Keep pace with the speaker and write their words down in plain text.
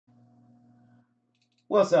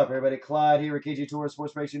What's up, everybody? Clyde here with KG Tour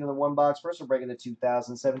Sports Breaks into the one box. First, we're breaking the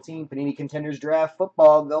 2017 Panini Contenders Draft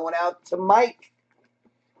Football going out to Mike.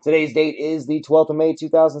 Today's date is the 12th of May,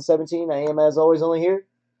 2017. I am, as always, only here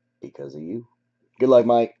because of you. Good luck,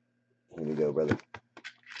 Mike. Here we go, brother.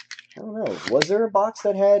 I don't know. Was there a box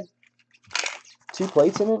that had two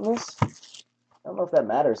plates in it in this? I don't know if that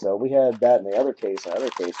matters, though. We had that in the other case. The other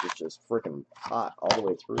case was just freaking hot all the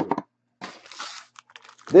way through.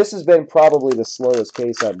 This has been probably the slowest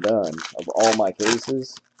case I've done of all my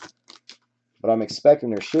cases. But I'm expecting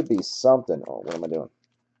there should be something. Oh, what am I doing?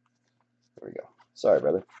 There we go. Sorry,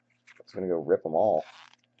 brother. I was going to go rip them all.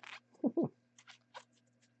 All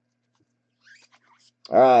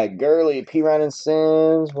right, Gurley, P. Ryan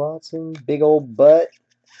Sims, Watson, big old butt.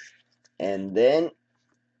 And then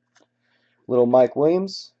little Mike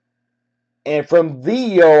Williams. And from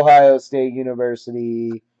the Ohio State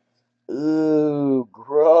University, ooh,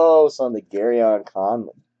 gross on the Garyon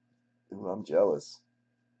Conley. Ooh, I'm jealous.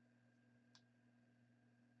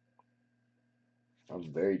 I'm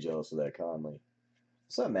very jealous of that Conley.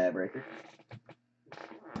 What's up, Mad Breaker?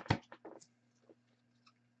 I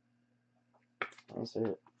don't see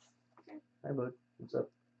it. Hi, bud. What's up?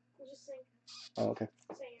 I'm just saying. Oh, okay.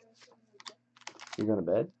 Saying You going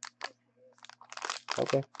to bed?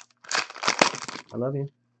 Okay. I love you.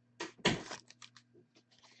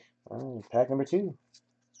 All right, pack number 2.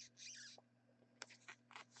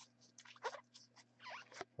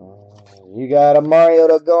 You got a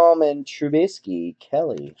Mariota Gallman, Trubisky,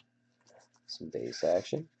 Kelly. Some base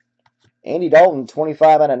action. Andy Dalton,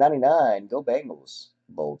 25 out of 99. Go Bengals.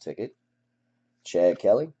 Bold ticket. Chad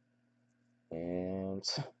Kelly. And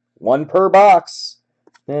one per box.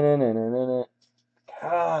 God,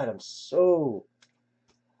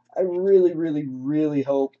 I really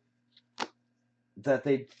hope that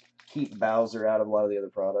they keep Bowser out of a lot of the other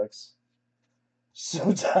products.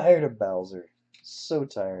 So tired of Bowser. So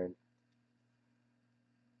tired.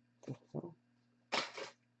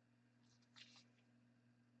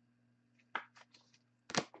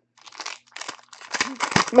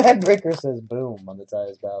 Matt Bricker says boom on the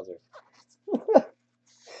Tyus Bowser.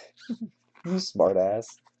 You smart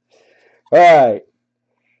ass. Alright.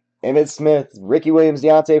 Emmitt Smith, Ricky Williams,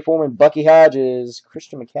 Deontay Foreman, Bucky Hodges,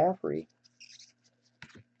 Christian McCaffrey.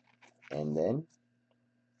 And then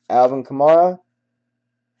Alvin Kamara.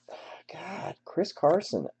 God, Chris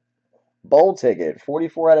Carson. Bowl ticket,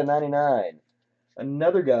 44 out of 99.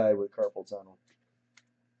 Another guy with carpal tunnel.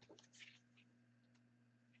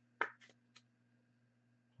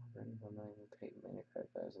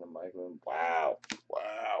 Wow.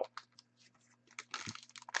 Wow.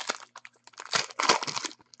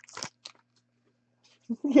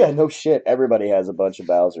 Yeah, no shit. Everybody has a bunch of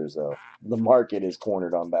Bowsers, though. The market is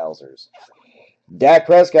cornered on Bowsers. Dak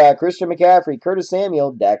Prescott, Christian McCaffrey, Curtis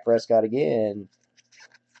Samuel, Dak Prescott again.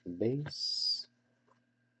 Base.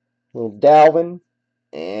 Little Dalvin.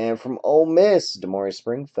 And from Ole Miss, Demore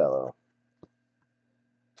Springfellow.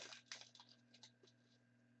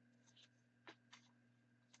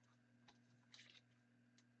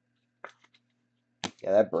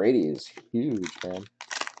 Yeah, that Brady is huge, man.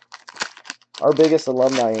 Our biggest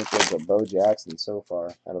alumni ink was a Bo Jackson so far,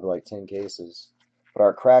 out of like 10 cases. But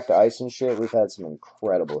our cracked ice and shit, we've had some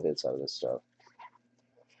incredible hits out of this stuff.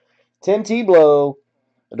 Tim Tebow,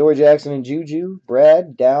 Adoree Jackson and Juju,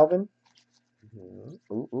 Brad, Dalvin.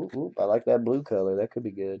 Ooh. I like that blue color. That could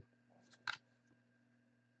be good.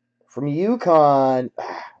 From UConn,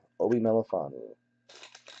 Obi Melifanu.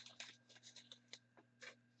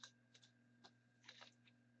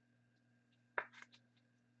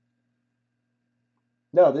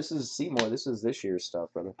 No, this is Seymour. This is this year's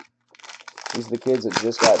stuff, brother. These are the kids that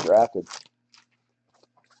just got drafted.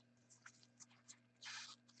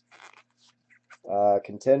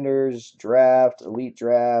 Contenders draft, elite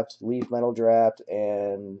draft, leaf metal draft,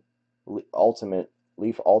 and leaf ultimate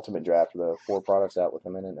draft. The 4 products out with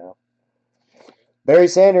them in it now. Barry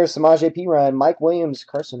Sanders, Samaje Perine, Mike Williams,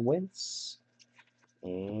 Carson Wentz,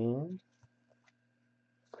 and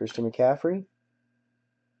Christian McCaffrey,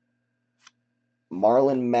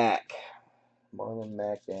 Marlon Mack,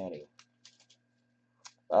 Danny.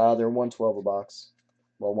 They're 112 a box.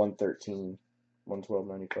 Well, 113,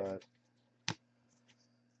 112.95.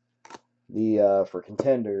 The for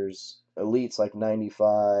contenders, elite's like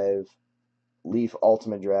 95. Leaf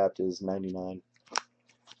ultimate draft is 99.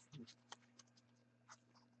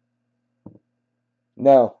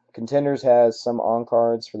 No, contenders has some on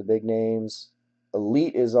cards for the big names.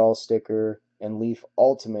 Elite is all sticker, and Leaf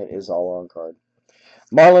ultimate is all on card.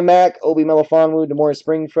 Marlon Mack, Obi Melifonwu, Demore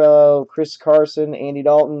Springfellow, Chris Carson, Andy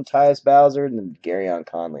Dalton, Tyus Bowser, and then Garyon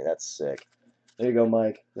Conley. That's sick. There you go,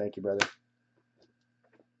 Mike. Thank you, brother.